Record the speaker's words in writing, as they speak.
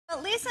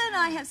Well, Lisa and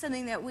I have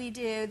something that we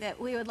do that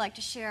we would like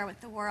to share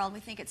with the world. We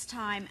think it's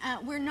time.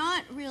 We're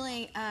not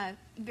really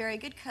very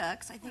good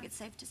cooks, I think it's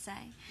safe to say.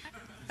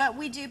 But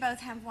we do both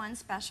have one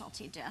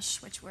specialty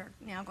dish, which we're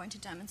now going to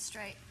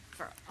demonstrate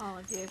for all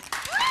of you.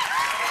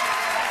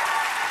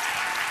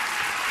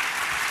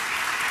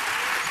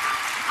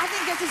 I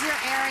think this is your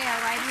area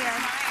right here.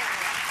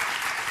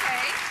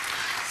 Okay.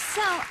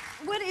 So,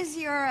 what is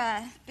your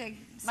big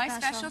special? My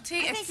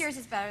specialty? I think yours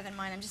is better than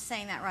mine. I'm just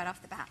saying that right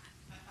off the bat.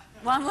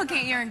 Well, I'm looking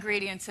at your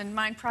ingredients, and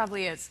mine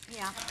probably is.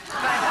 Yeah.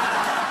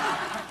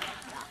 But,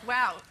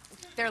 wow,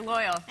 they're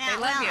loyal. Yeah, they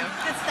love you.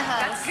 That's the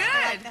host. That's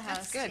good. Like the host,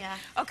 That's good. Yeah.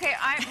 Okay,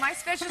 my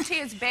specialty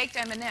is baked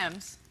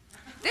M&Ms.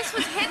 This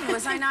was hidden.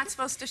 Was I not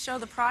supposed to show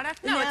the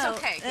product? No, it's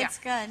okay. That's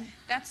good.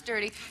 That's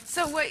dirty.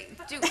 So what?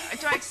 Do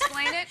I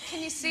explain it?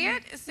 Can you see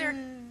it? Is there?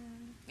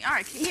 All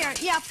right. Here,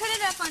 yeah, put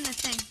it up on the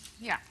thing.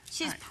 Yeah.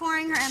 She's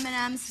pouring her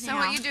M&Ms So now.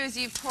 what you do is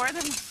you pour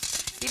them.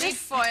 You need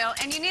foil,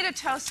 and you need a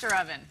toaster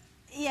oven.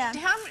 Yeah.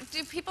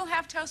 Do people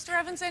have toaster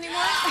ovens anymore?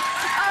 Oh,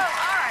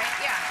 all right,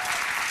 yeah.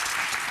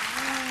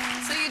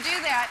 So you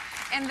do that,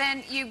 and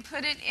then you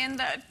put it in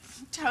the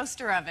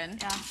toaster oven.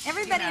 Yeah.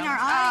 Everybody in our audience.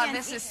 audience. Oh,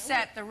 this is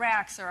set. The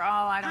racks are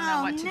all, I don't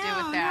know what to do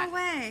with that. No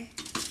way.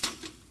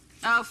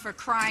 Oh, for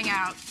crying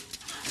out.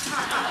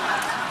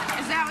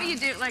 Is that what you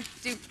do? Like,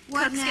 do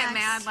cooks get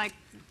mad? Like,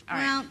 all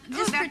right. Well,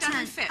 just that pretend.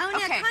 doesn't fit. Oh, no,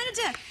 okay. kind of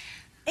did.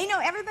 You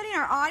know, everybody in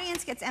our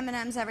audience gets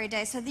M&Ms every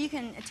day, so you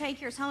can take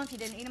yours home if you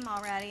didn't eat them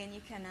already, and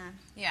you can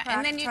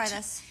try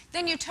this.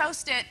 Then you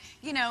toast it,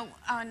 you know,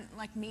 on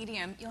like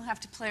medium. You'll have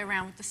to play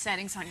around with the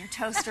settings on your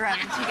toaster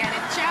oven to get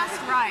it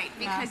just right,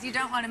 because you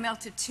don't want to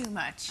melt it too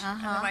much.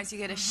 Otherwise, you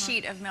get a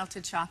sheet of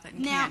melted chocolate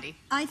and candy.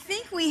 I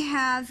think we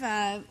have,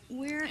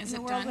 where in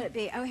the world would it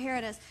be? Oh, here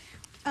it is.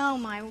 Oh,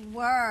 my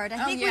word.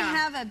 I think we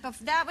have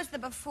that was the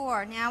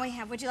before. Now we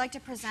have, would you like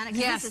to present it?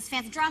 Yes. This is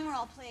fancy. Drum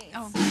roll, please.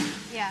 Oh.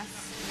 Yes.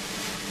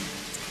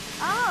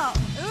 Oh,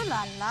 ooh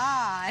la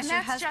la, as And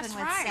your that's husband just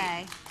would right.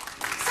 say.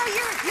 So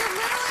you're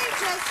literally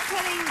just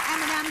putting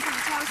M&Ms in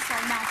the toaster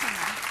and melting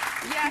them.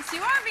 Yes, you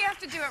are, but you have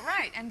to do it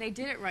right. And they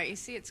did it right. You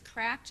see, it's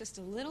cracked just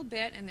a little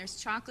bit, and there's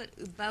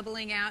chocolate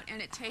bubbling out,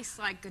 and it tastes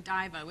like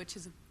Godiva, which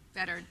is a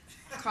better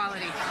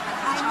quality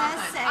chocolate.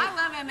 Must say, I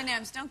love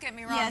M&Ms. Don't get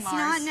me wrong, yes, Mars.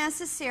 not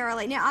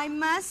necessarily. Now, I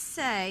must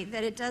say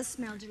that it does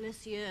smell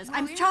delicious. Oh,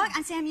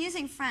 I'm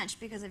using French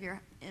because of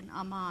in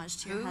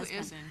homage to your husband. Who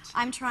isn't?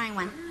 I'm trying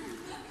one.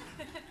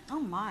 Oh,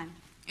 my.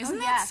 Isn't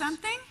that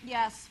something?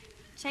 Yes.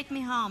 Take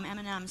me home,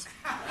 M&Ms.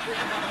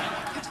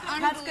 It's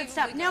That's good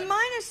stuff. Now,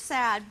 mine is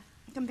sad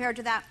compared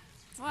to that.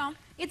 Well,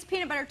 it's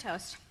peanut butter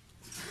toast.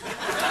 There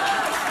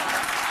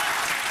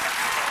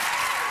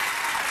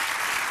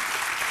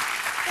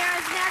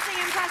is nothing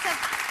impressive.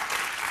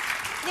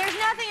 There's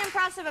nothing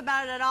impressive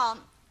about it at all,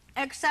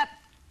 except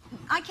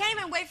I can't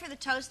even wait for the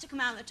toast to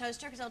come out of the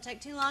toaster because it'll take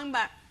too long,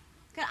 but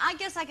I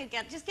guess I could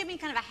just give me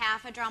kind of a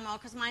half a drum roll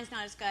because mine's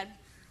not as good.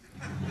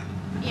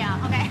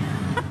 Yeah, okay.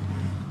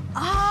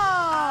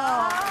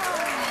 Oh.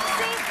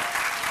 See,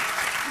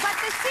 but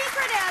the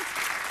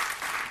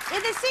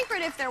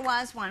secret, if there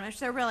was one, which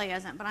there really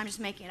isn't, but I'm just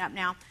making it up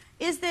now,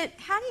 is that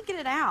how do you get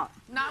it out?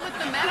 not with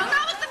the metal.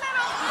 Not with the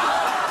metal.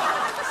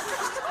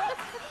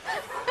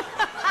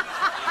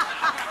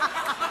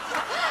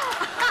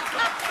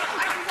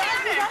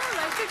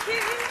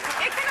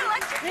 It can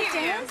electrocute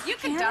you. You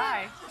could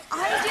die.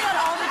 I do it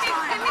all the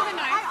time. Give me the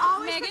knife.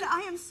 Megan,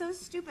 I am so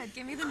stupid.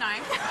 Give me the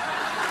knife.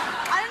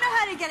 I don't know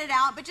how to get it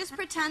out, but just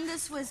pretend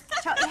this was.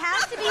 It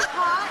has to be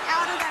hot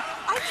out of the.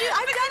 I've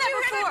done it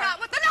before. Not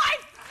with the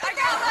knife. I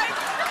got it.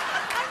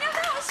 I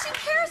know. She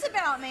cares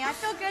about me. I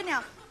feel good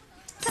now.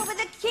 So, but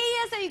the key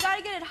is that you got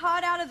to get it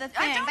hot out of the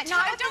thing, but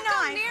not with the Don't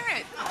knife. go near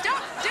it.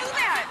 Don't do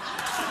that.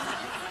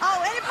 Oh,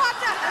 and it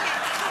popped up. Okay.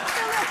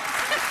 So look.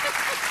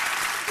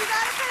 You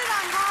got to put it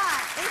on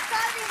hot. It's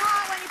got to be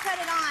hot when you put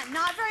it on.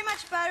 Not very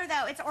much butter,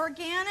 though. It's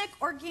organic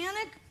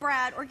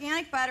bread,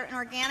 organic butter, and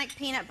organic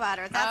peanut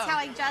butter. That's how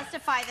I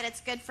justify that it's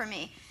good for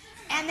me.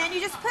 And then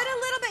you just put a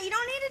little bit. You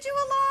don't need to do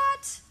a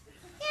lot.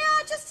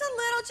 Yeah, just a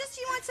little.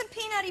 Just you want some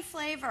peanutty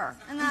flavor,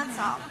 and that's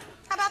all.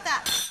 How about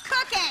that?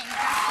 Cooking.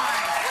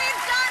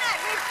 We've done it.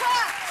 We've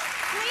cooked.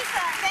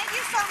 Lisa, thank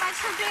you so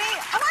much for doing.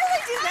 Why did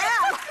I do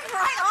that?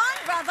 Right on,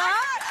 brother.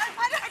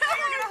 I don't know.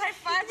 You're gonna high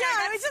five. Yeah,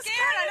 I got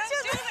scared. I don't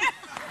do that.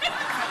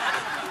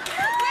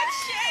 With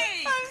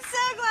shade. I'm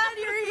so glad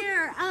you're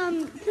here.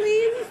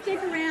 Please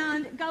stick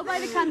around. Go buy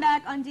the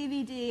comeback on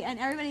DVD, and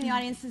everybody in the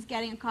audience is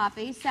getting a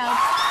copy. So.